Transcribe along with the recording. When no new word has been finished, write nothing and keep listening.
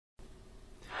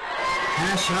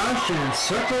Hash House and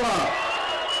Circle Up.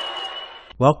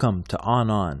 Welcome to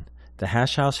On, the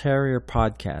Hash House Harrier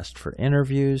podcast for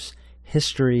interviews,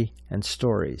 history, and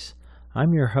stories.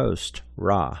 I'm your host,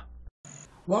 Ra.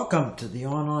 Welcome to the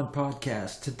On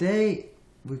podcast. Today,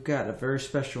 we've got a very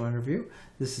special interview.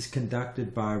 This is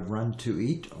conducted by Run to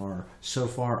Eat, our so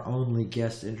far only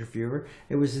guest interviewer.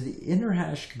 It was the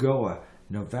Interhash Goa,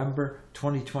 November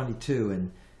 2022,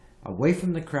 and away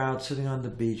from the crowd, sitting on the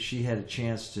beach, she had a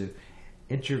chance to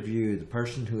interview the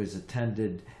person who has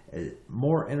attended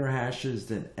more Interhashes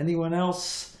than anyone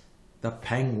else, the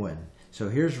Penguin. So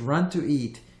here's Run to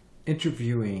Eat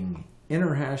interviewing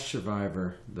Interhash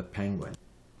survivor, the Penguin.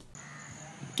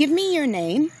 Give me your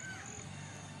name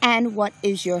and what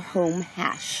is your home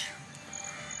hash?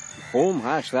 Home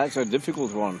hash, that's a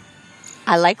difficult one.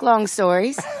 I like long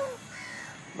stories.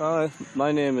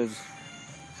 My name is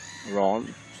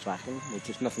Ron Strachan, which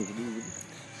has nothing to do with it.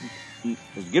 I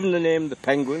was given the name the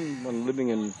Penguin when living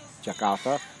in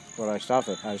Jakarta, where I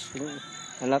started hashing,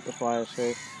 and that is why I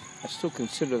say I still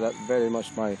consider that very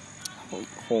much my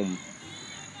home.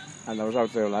 And I was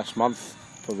out there last month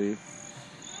for the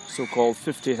so-called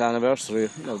 50th anniversary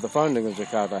of the founding of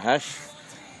Jakarta Hash.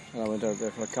 And I went out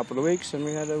there for a couple of weeks, and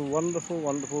we had a wonderful,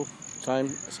 wonderful time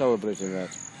celebrating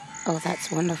that. Oh,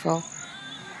 that's wonderful.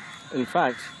 In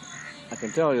fact, I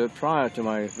can tell you that prior to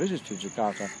my visit to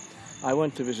Jakarta, I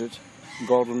went to visit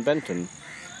Gordon Benton,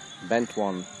 Bent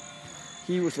One.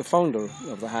 He was the founder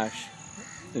of the hash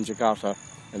in Jakarta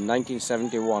in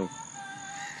 1971.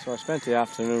 So I spent the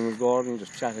afternoon with Gordon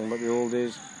just chatting about the old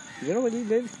days. You know what he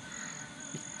did?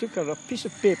 He took out a piece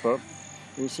of paper and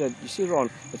he said, "You see, Ron,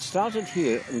 it started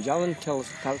here in Jalan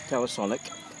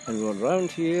Telesonic and we went round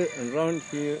here and round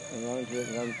here and round here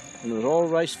and round, and it was all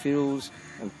rice fields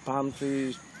and palm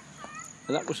trees."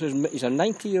 And that was he's a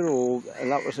 90-year-old,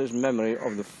 and that was his memory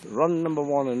of the run number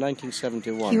one in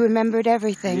 1971. He remembered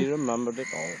everything. He remembered it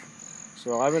all.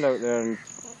 So I went out there and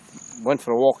went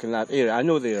for a walk in that area. I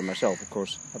know the area myself, of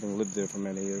course, having lived there for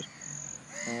many years.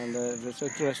 And it was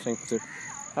interesting to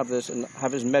have this and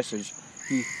have his message.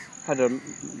 He had a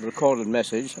recorded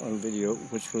message on video,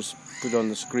 which was put on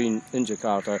the screen in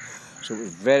Jakarta. So it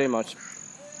was very much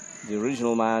the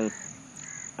original man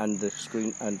and the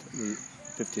screen and the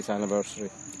 50th anniversary.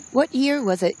 What year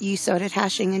was it you started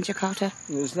hashing in Jakarta?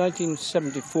 It was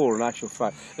 1974 in actual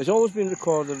fact. It's always been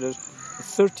recorded as the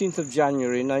 13th of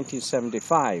January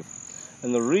 1975.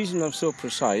 And the reason I'm so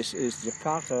precise is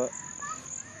Jakarta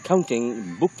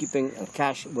counting, bookkeeping and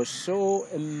cash was so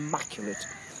immaculate.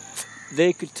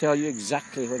 They could tell you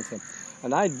exactly when to.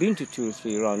 And I'd been to 2 or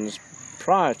 3 runs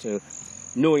prior to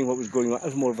knowing what was going on. I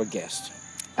was more of a guest.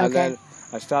 Okay. And then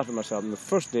I started myself, and the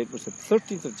first date was the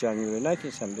 13th of January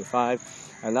 1975,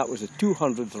 and that was the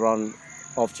 200th run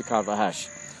of Jakarta Hash.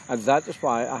 And that is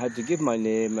why I had to give my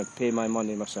name and pay my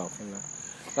money myself. And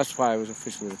that's why I was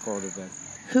officially recorded then.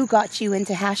 Who got you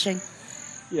into hashing?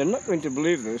 You're not going to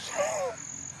believe this,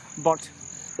 but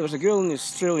there was a girl in the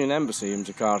Australian embassy in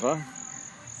Jakarta.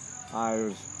 I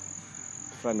was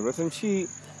a friend with, and she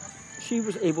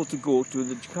was able to go to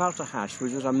the Jakarta Hash,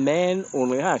 which was a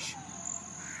men-only hash.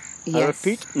 Yes. I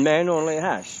repeat, men-only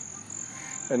hash.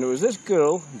 And it was this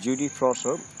girl, Judy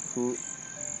Prosser, who,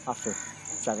 after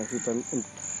chatting with them,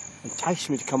 enticed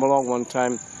me to come along one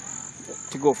time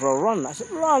to go for a run. I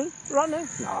said, running?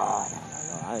 No.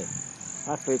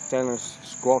 I played tennis,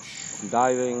 squash,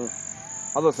 diving,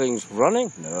 other things.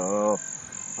 Running? No,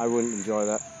 I wouldn't enjoy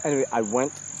that. Anyway, I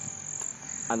went,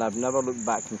 and I've never looked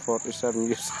back in 47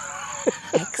 years.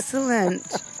 Excellent.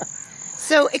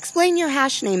 So, explain your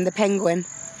hash name, the Penguin.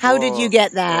 How did you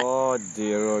get that? Oh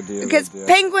dear. Because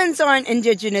penguins aren't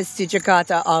indigenous to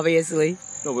Jakarta, obviously.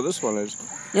 No, but this one is.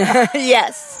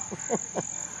 Yes.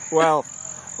 Well,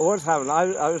 what happened?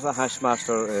 I was a hash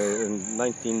master in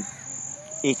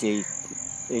 1980,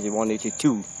 81,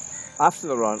 82. After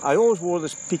the run, I always wore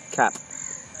this peak cap.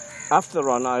 After the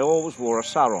run, I always wore a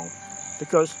sarong.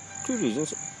 Because 2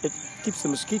 reasons. It keeps the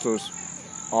mosquitoes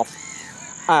off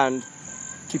and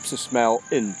keeps the smell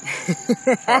in.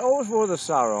 I always wore the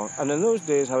sarong, and in those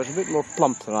days I was a bit more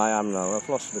plump than I am now. I've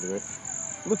lost a bit of weight.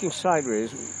 Looking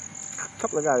sideways, a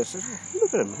couple of guys said,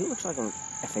 "Look at him, he looks like an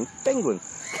effing penguin."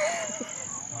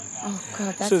 Oh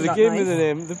God, that's so they not gave nice. me the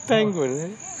name, the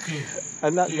Penguin,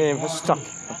 and that name has stuck,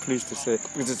 I'm pleased to say,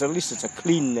 because at least it's a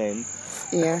clean name.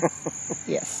 Yeah.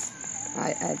 Yes.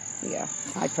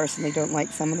 I personally don't like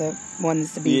some of the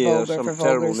ones to be vulgar some for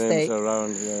terrible vulgar's names sake.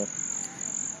 around. Yeah.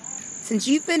 Since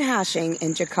you've been hashing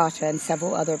in Jakarta and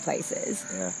several other places,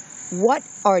 Yeah. what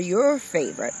are your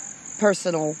favorite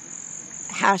personal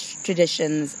hash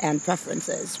traditions and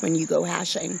preferences when you go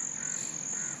hashing?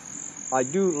 I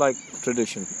do like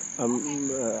tradition.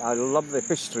 I love the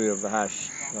history of the hash.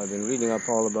 I've been reading up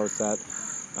all about that.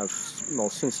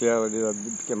 Since the early days, I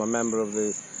became a member of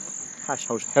the Hash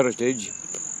House Heritage.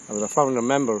 I was a founder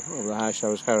member of the Hash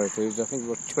House Heritage. I think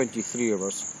there were 23 of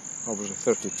us. Or was it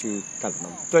 32? Can't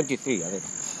remember. 23, I think.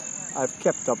 I've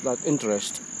kept up that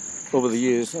interest over the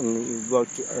years and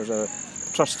worked as a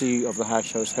trustee of the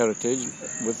Hash House Heritage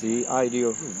with the idea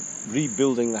of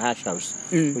rebuilding the Hash House,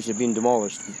 which had been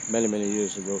demolished many, many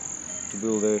years ago, to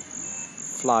build a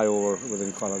flyover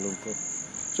within Kuala Lumpur.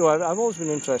 So I've always been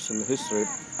interested in the history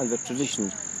and the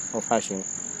traditions of hashing.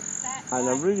 And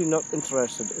I'm really not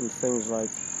interested in things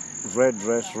like red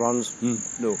dress runs,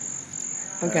 no.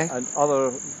 Okay. And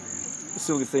other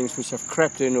silly things which have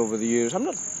crept in over the years. I'm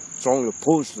not strongly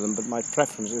opposed to them, but my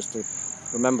preference is to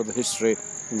remember the history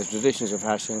and the traditions of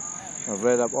hashing. I've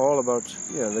read up all about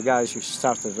the guys who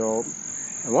started it all.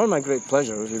 And one of my great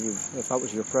pleasures, if that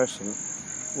was your question,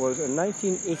 was in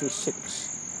 1986.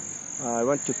 I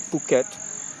went to Phuket.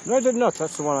 No, I did not.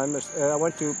 That's the one I missed. I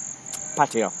went to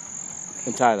Pattaya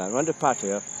in Thailand. I went to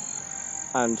Pattaya,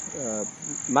 and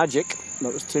Magic,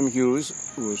 that was Tim Hughes,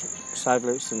 who was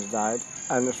sadly since died,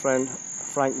 and his friend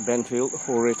Frank Benfield,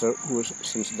 orator, who has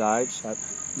since died.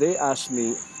 They asked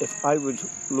me if I would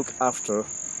look after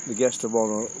the guest of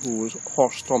honour, who was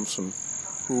Horst Thompson,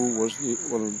 who was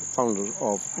one of the founders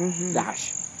of the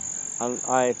Hash. And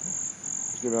I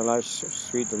was given a nice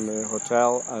suite in the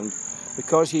hotel, and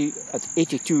because he, at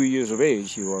 82 years of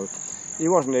age, he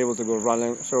wasn't able to go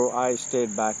running, so I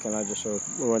stayed back and I just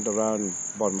went around and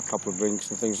bought him a couple of drinks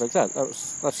and things like that.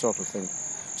 That sort of thing.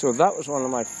 So that was one of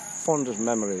my fondest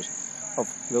memories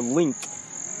of the link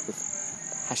with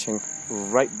hashing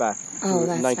right back to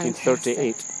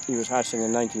 1938. Fantastic. He was hashing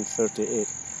in 1938.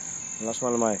 And that's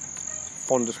one of my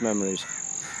fondest memories.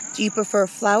 Do you prefer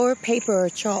flour, paper, or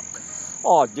chalk?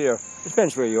 Oh dear, it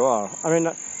depends where you are. I mean,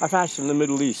 I've hashed in the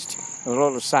Middle East, there's a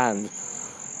lot of sand.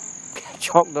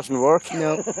 Chalk doesn't work.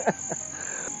 No.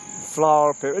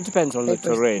 Flour, paper, it depends on the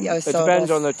terrain. Yeah, it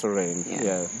depends on the terrain,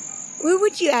 yeah. Who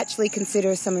would you actually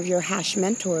consider some of your hash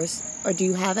mentors, or do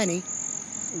you have any?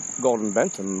 Gordon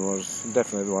Benton was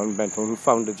definitely the one, Benton, who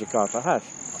founded Jakarta Hash.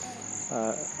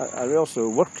 We also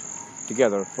worked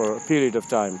together for a period of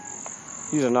time.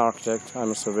 He's an architect,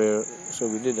 I'm a surveyor, so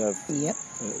we did have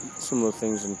similar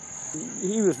things. And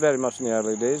he was very much in the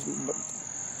early days, but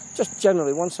just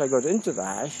generally, once I got into the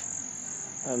hash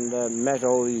and met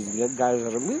all these guys,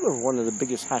 we were one of the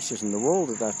biggest hashes in the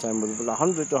world at that time, with about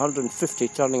 100 to 150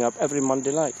 turning up every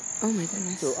Monday night. Oh my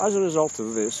goodness. So as a result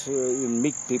of this, you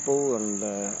meet people and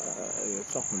you're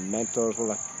talking with mentors.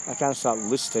 Well, I can't start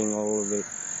listing all of the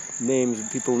names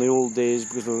of people in the old days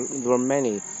because there were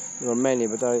many.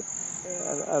 But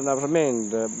I've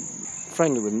remained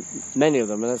friendly with many of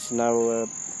them, and that's now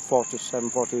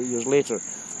 40 years later,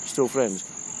 still friends.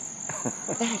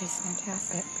 That is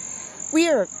fantastic. We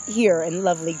are here in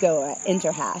lovely Goa,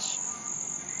 Interhash.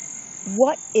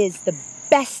 What is the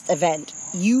best event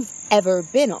you've ever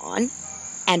been on,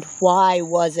 and why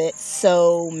was it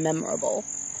so memorable?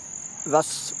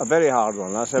 That's a very hard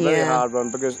one. That's a very hard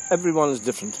one because everyone is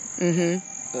different.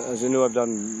 As you know, I've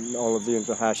done all of the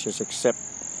Interhashes except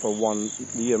for one,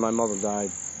 the year my mother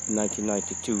died in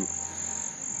 1992.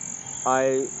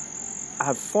 I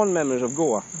have fond memories of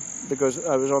Goa because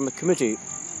I was on the committee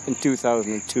in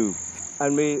 2002,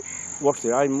 and we worked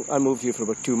there. I moved here for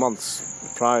about 2 months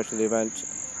prior to the event,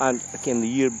 and I came the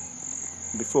year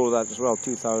before that as well,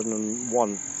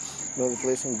 2001. The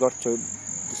place, and got to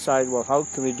decide, well, how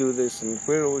can we do this, and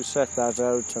where will we set that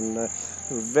out, and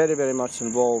we were very, very much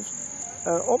involved.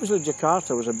 Obviously,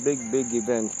 Jakarta was a big, big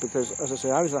event because, as I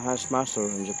say, I was the hash master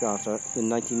in Jakarta in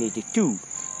 1982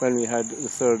 when we had the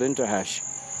third Interhash.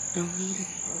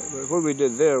 What we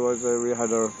did there was we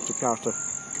had our Jakarta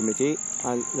committee,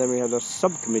 and then we had a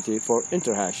subcommittee for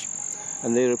Interhash,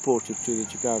 and they reported to the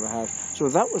Jakarta Hash. So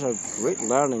that was a great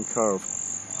learning curve.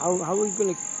 How are we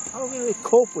going to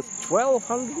cope with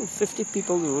 1,250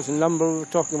 people? There was a number we were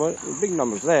talking about, big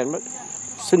numbers then, but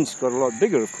since got a lot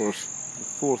bigger, of course.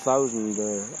 4,000,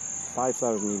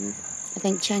 5,000 even. I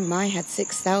think Chiang Mai had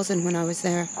 6,000 when I was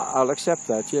there. I'll accept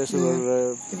that, yes.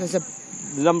 It was the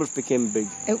numbers became big.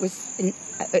 It was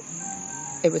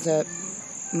a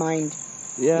mind.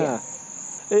 Yeah.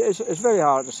 It's very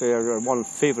hard to say one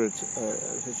favourite.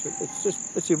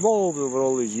 It's evolved over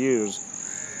all these years.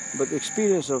 But the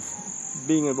experience of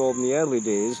being involved in the early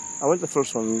days, I went to the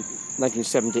first one in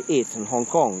 1978 in Hong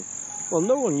Kong. Well,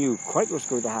 no one knew quite what's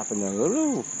going to happen there. There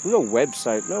was no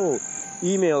website, no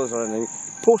emails or anything.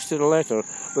 Posted a letter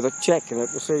with a check in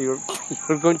it to say you're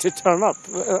going to turn up.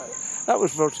 That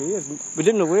was virtually it. We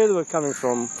didn't know where they were coming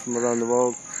from around the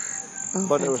world,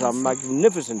 but it was a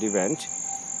magnificent event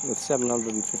with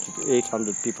 750 to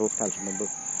 800 people, can't remember.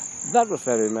 That was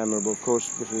very memorable, of course,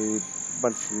 because we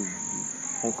went from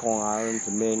Hong Kong Island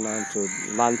to mainland to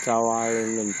Lantau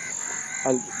Island,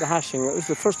 and the hashing, it was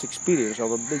the first experience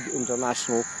of a big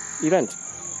international event,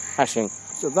 hashing.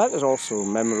 So that is also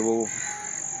memorable.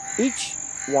 Each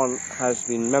one has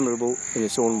been memorable in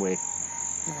its own way.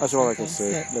 That's all I can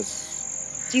say.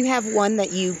 Do you have one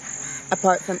that you,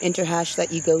 apart from Interhash,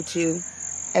 that you go to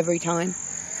every time?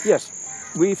 Yes.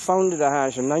 We founded a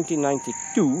hash in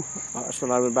 1992. That's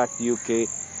when I went back to the UK.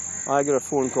 I got a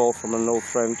phone call from an old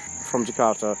friend from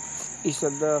Jakarta. He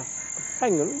said,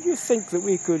 hang on, do you think that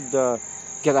we could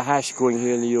get a hash going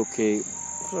here in the UK?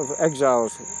 Sort of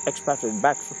exiles, expatriated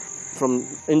back from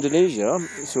Indonesia,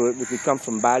 so that we could come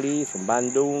from Bali, from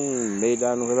Bandung,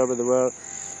 Medan, wherever they were.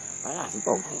 I thought,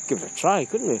 well, give it a try,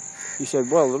 couldn't we? He said,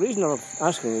 well, the reason I'm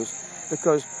asking is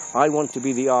because I want to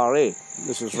be the RA.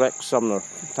 This is Rex Sumner,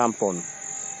 Tampon.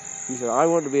 He said, I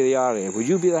want to be the RA. Would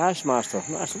you be the hash master?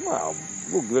 And I said, well,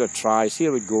 we'll give it a try, see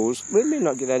how it goes. We may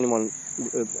not get anyone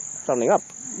turning up.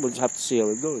 We'll just have to see how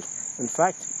it goes. In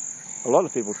fact, a lot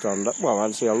of people turned up. Well,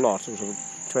 I'd say a lot. It was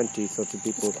 20, 30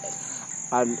 people.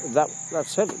 And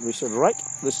that's it. We said, right,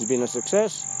 this has been a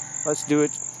success. Let's do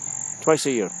it twice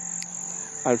a year.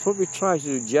 And what we try to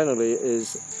do generally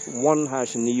is one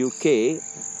hash in the UK,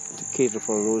 to cater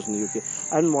for those in the UK,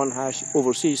 and one hash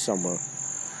overseas somewhere.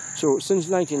 So since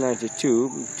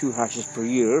 1992, 2 hashes per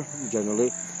year,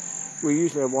 generally, we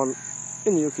usually have one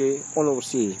in the UK, one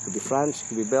overseas. It could be France, it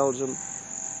could be Belgium,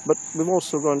 but we've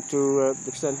also gone to the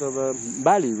extent of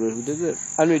Bali, where we did it,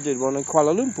 and we did one in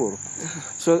Kuala Lumpur.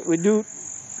 So we do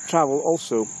travel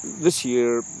also. This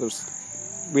year,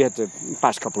 we had the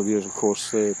past couple of years, of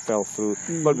course, they fell through,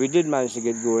 but we did manage to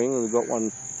get going, and we got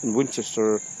one in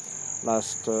Winchester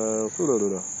last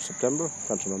September,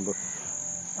 can't remember.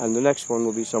 And the next one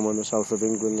will be somewhere in the south of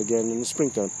England again in the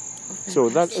springtime. So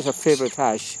that is a favourite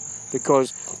hash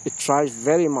because it tries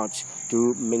very much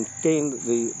to maintain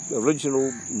the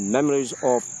original memories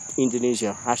of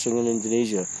Indonesia, hashing in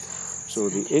Indonesia. So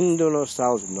the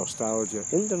Indo-nostalgia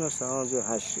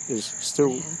hash is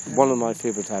still one of my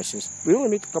favourite hashes. We only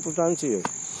meet a couple of times a year.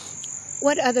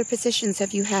 What other positions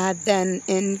have you had then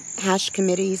in hash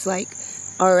committees like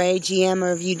RA, GM, or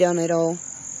have you done it all?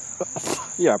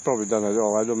 Yeah, I've probably done it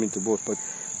all. I don't mean to boast, but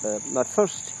my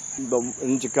first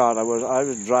in Jakarta I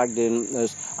was dragged in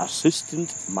as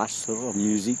assistant master of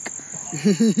music.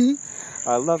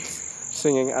 I loved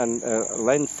singing, and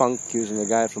Len Funk, he was a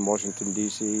guy from Washington,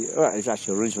 D.C. Well, he's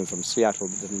actually originally from Seattle,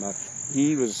 but it doesn't matter.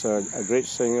 He was a great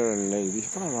singer, and he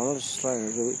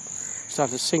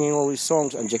started singing all these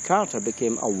songs, and Jakarta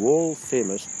became a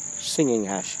world-famous singing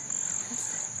hash.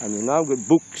 And we've now got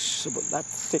books about that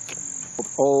thick of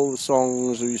all the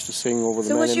songs we used to sing over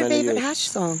the many, many years. So what's your favorite hash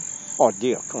song? Oh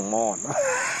dear, come on.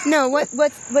 No, what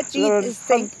do you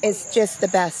think is just the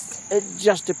best? It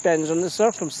just depends on the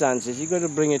circumstances. You've got to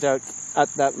bring it out at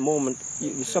that moment.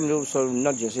 Somebody will sort of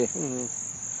nudge you and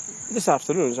say, This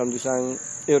afternoon somebody sang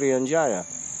Irian Jaya.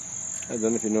 I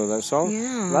don't know if you know that song.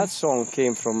 Yeah. That song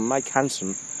came from Mike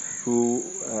Hansen, who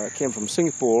came from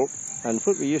Singapore. And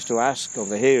what we used to ask of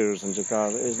the Hares in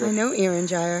Jakarta is that... I know Irian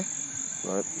Jaya.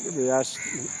 Right, we asked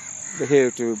the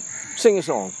Hare to sing a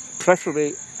song,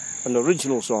 preferably an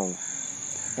original song.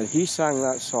 And he sang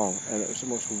that song, and it was the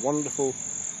most wonderful,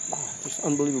 just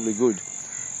unbelievably good.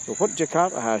 So what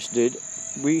Jakarta Hash did,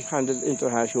 we handed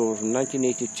Interhash over from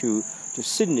 1982 to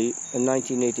Sydney in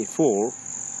 1984.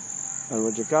 And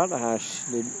what Jakarta Hash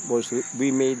did was that we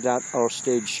made that our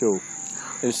stage show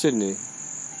in Sydney.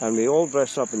 And we all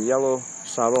dressed up in yellow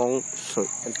sarong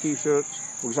and T-shirts,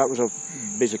 because that was our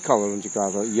basic colour in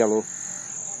Jakarta, yellow.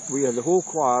 We had the whole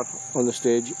choir on the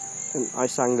stage, and I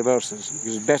sang the verses,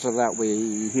 because it's better that way,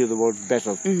 you hear the words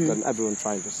better than everyone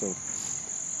trying to sing.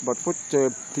 But what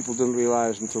people didn't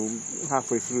realise until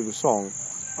halfway through the song,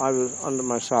 I was under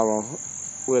my sarong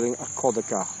wearing a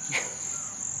kodaka.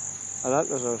 And that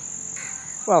was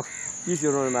well, use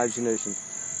your own imagination.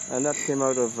 And that came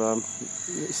out of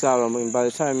sarong, and by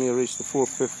the time you reach the 4th,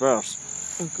 5th verse,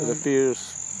 it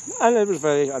appears, and it was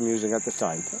very amusing at the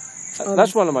time.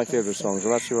 That's one of my favourite songs,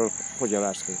 that's what you're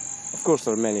asking. Of course,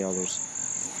 there are many others.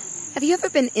 Have you ever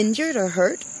been injured or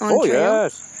hurt on trail? Oh,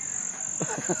 yes.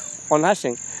 On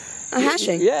hashing. On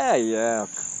hashing? Yeah.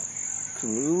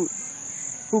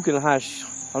 Who can hash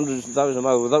hundreds and thousands of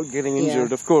miles without getting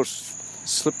injured? Of course,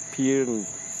 slip here and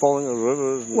falling in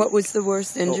rivers. What was the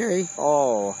worst injury?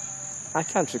 Oh, I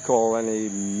can't recall any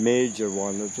major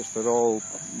one. It's just that all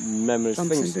memories,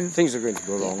 things are going to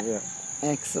go wrong,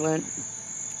 Excellent.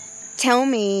 Tell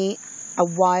me a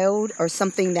wild or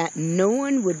something that no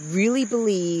one would really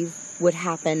believe would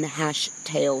happen hash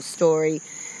tale story,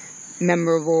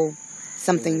 memorable,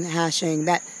 something hashing.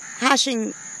 That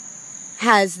hashing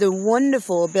has the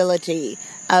wonderful ability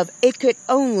of it could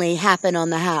only happen on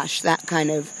the hash, that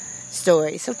kind of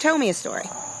story. So tell me a story.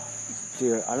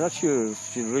 Dear, I'm not sure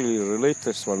if you really relate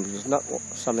this one, because it's not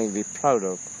something to be proud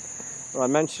of. Well, I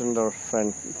mentioned our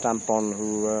friend Tampon,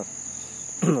 who,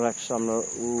 Rex Sumner,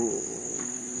 who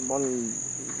one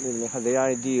evening had the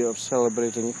idea of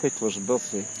celebrating Hitler's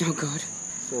birthday. Oh, God.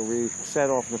 So we set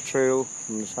off on the trail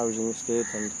from his housing estate,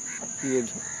 and he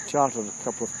had chartered a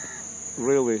couple of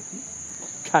railway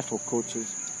cattle coaches.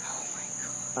 Oh, my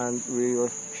God. And we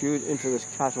were queued into this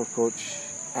cattle coach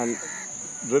and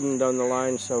driven down the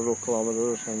line several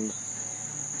kilometres, and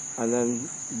then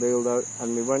bailed out,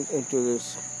 and we went into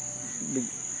this big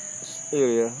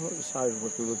area, what the size of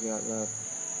what we're looking at now,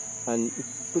 and it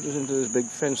put us into this big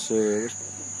fence area.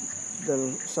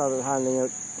 Then started handing out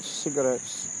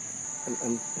cigarettes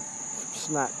and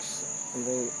snacks and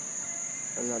things.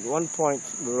 And at one point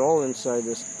we were all inside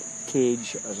this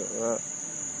cage, as it were,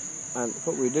 and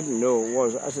what we didn't know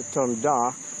was, as it turned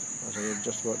dark, as it is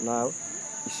just about now,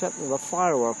 he set them the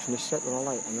fireworks and he set them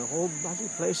alight, and the whole bloody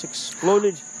place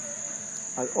exploded,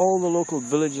 and all the local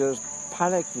villagers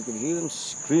panicked. You could hear them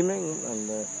screaming, and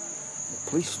the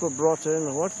police were brought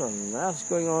in. What on earth's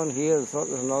going on here? They thought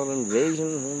there was another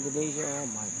invasion in Indonesia. Oh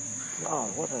my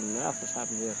God, what on earth has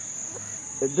happened here?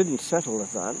 It didn't settle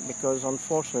at that, because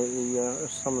unfortunately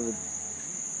some of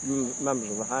the members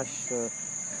of the hash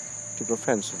took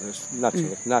offence of this,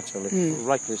 naturally,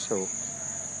 rightly so.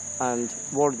 And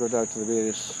word got out to the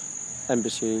various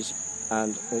embassies,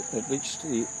 and it reached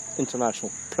the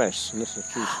international press, and this is a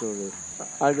true story.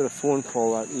 I got a phone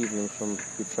call that evening from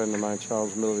a good friend of mine,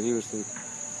 Charles Miller. He was the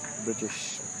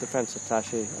British Defence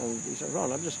Attaché, and he said,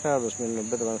 "Ron, I've just heard there's been a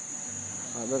bit of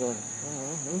an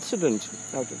incident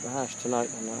out at the hash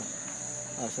tonight." And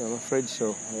I said, "I'm afraid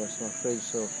so." Yes, I'm afraid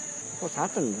so. What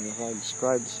happened? And I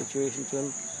described the situation to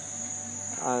him,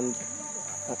 and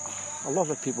a lot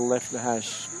of people left the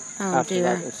hash after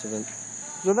that incident.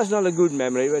 So that's not a good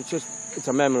memory, but it's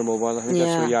a memorable one. I think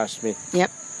that's what you asked me.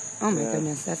 Yep. Oh my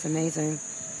goodness, that's amazing.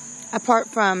 Apart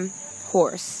from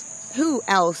Horse, who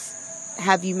else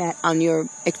have you met on your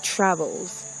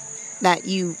travels that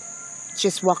you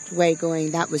just walked away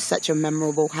going, that was such a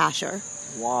memorable hasher?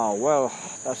 Wow, well,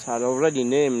 as I'd already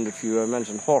named a few. I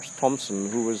mentioned Horst Thompson,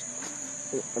 who was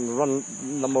in run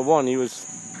number one. He was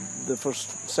the first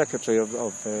secretary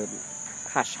of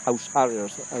Hash House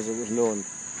Harriers, as it was known.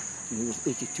 And he was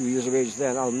 82 years of age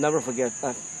then. I'll never forget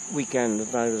that weekend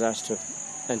that I was asked to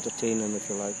entertain him, if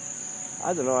you like.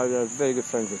 I don't know, I was very good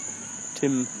friends with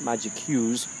Tim Magic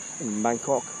Hughes in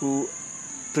Bangkok, who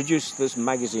produced this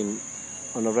magazine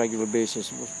on a regular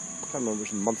basis. I can't remember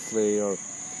if it was monthly or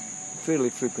fairly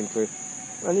frequently.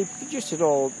 And he produced it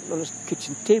all on his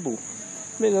kitchen table.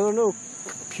 I mean, there were no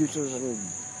computers and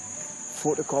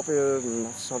photocopiers and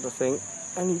that sort of thing.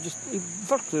 And he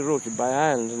virtually wrote it by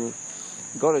hand and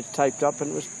got it typed up,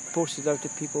 and it was posted out to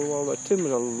people all over. Tim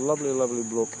was a lovely, lovely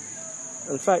bloke.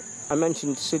 In fact, I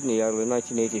mentioned Sydney earlier in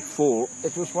 1984.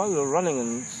 It was while we were running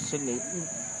in Sydney, he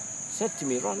said to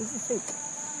me, "Ron, do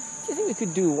you think we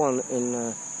could do one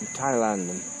in Thailand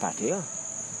and Pattaya?"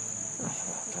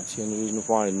 I can't see any reason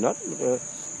why not. But,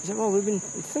 he said, "Well, we've been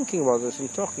thinking about this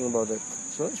and talking about it."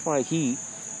 So that's why he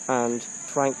and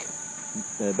Frank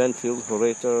Benfield,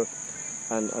 Horator,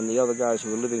 and the other guys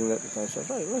who were living there at the time said,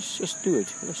 "Right, let's just do it.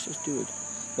 Let's just do it."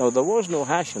 Now, there was no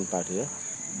hash in Pattaya,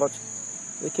 but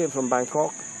they came from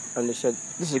Bangkok, and they said,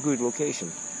 "This is a good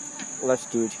location. Let's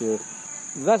do it here."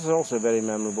 That is also very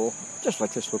memorable, just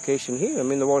like this location here. I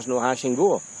mean, there was no hash in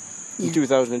Goa in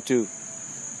 2002.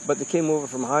 But they came over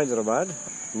from Hyderabad,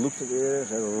 looked at the area,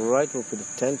 said, "Right, we'll put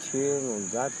a tent here, and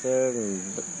that there," and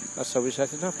that's how we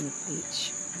set it up.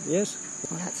 Beach. Yes.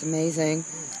 Well, that's amazing.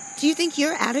 Do you think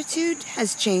your attitude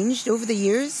has changed over the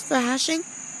years for hashing?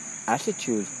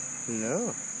 Attitude?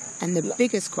 No. And the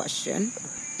biggest question,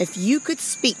 if you could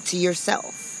speak to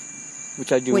yourself,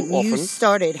 which I do when often. you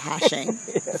started hashing,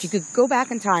 Yes. if you could go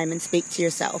back in time and speak to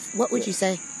yourself, what would you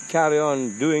say? Carry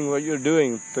on doing what you're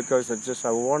doing, because it's just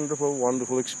a wonderful,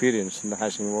 wonderful experience in the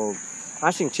hashing world.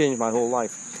 Hashing changed my whole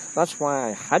life. That's why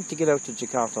I had to get out to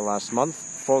Jakarta last month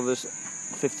for this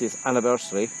 50th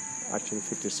anniversary, actually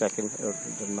 52nd, it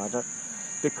doesn't matter,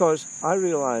 because I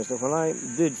realised that when I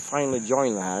did finally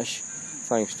join the hash,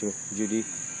 thanks to Judy,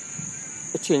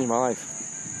 it changed my life.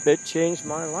 It changed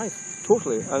my life,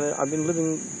 totally. And I've been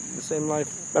living the same life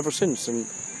ever since. And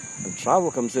And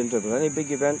travel comes into it. With any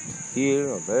big event here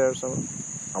or there, somewhere,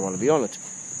 I want to be on it.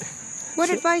 What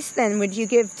advice then would you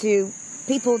give to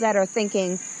people that are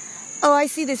thinking, oh, I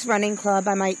see this running club,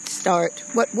 I might start.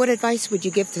 What advice would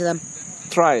you give to them?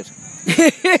 Try it.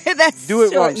 That's Do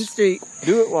it short once. and sweet.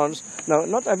 Do it once. Now,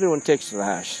 not everyone takes to the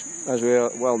hash, as we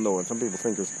well know, and some people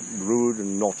think it's rude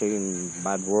and naughty and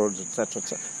bad words, etc.,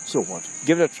 etc. So what?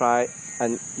 Give it a try,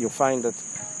 and you'll find that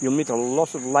you'll meet a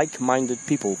lot of like-minded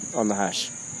people on the hash.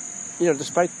 You know,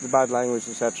 despite the bad language,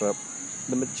 etc.,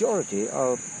 the majority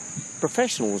are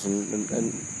professionals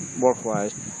and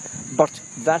work-wise, but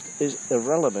that is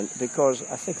irrelevant, because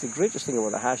I think the greatest thing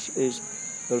about the hash is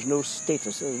there's no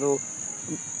status, there's no...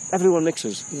 Everyone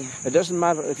mixes. Yeah. It doesn't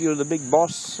matter if you're the big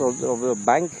boss of the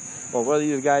bank or whether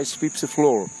you're the guy who sweeps the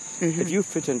floor. If you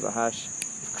fit into the hash,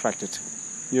 you've cracked it.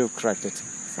 You've cracked it.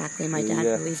 Exactly, my dad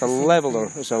believes It's the a same leveler.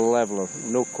 thing. It's a leveler.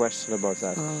 No question about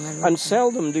that. Oh, I love And that.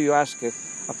 seldom do you ask a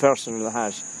person in the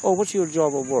hash, oh, what's your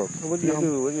job at work? What do you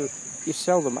do? You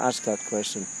seldom ask that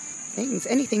question. Things.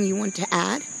 Anything you want to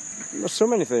add? There's so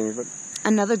many things, but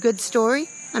Another good story?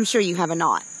 I'm sure you have a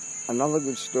lot. another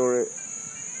good story.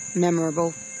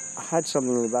 Memorable. I had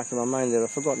something in the back of my mind there.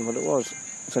 I've forgotten what it was.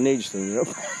 It's an age thing, you know.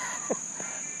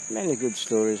 Many good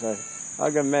stories.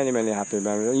 I've got many, many happy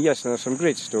memories. And yes, there's some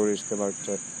great stories come out.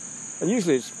 And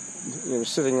usually it's, you know,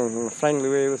 sitting in a friendly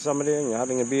way with somebody and you're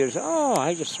having a beer and say, oh,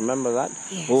 I just remember that.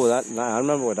 Yes. Oh, that, I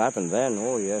remember what happened then.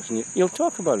 Oh, yes. And you'll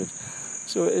talk about it.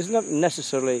 So it's not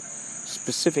necessarily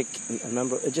specific. I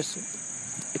remember,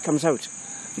 it comes out.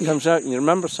 It comes out and you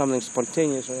remember something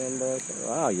spontaneously and,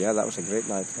 oh, yeah, that was a great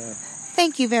night. Yeah.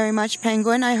 Thank you very much,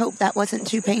 Penguin. I hope that wasn't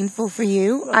too painful for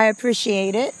you. I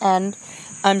appreciate it, and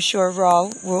I'm sure Raw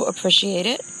will appreciate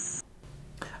it.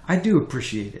 I do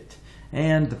appreciate it.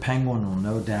 And the Penguin will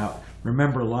no doubt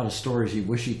remember a lot of stories he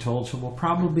wish he told, so we'll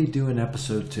probably do an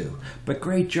episode 2. But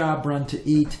great job, Run to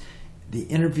Eat, the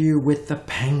interview with the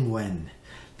Penguin.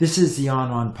 This is the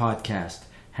On podcast.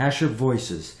 Hash your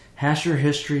voices, hash your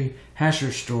history, hash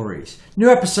your stories. New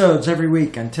episodes every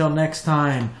week. Until next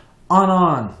time,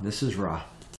 On. This is Ra.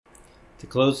 To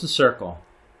close the circle,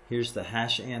 here's the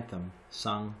Hash anthem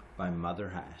sung by Mother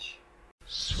Hash.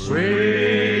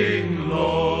 Swing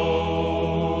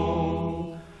low,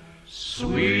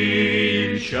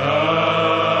 sweet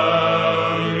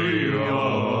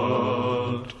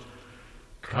chariot,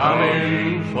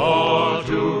 coming forth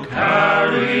to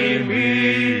carry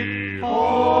me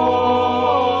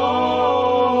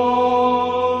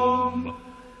home.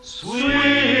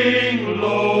 Swing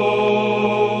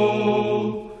low,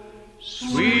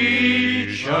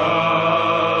 sweet chariot.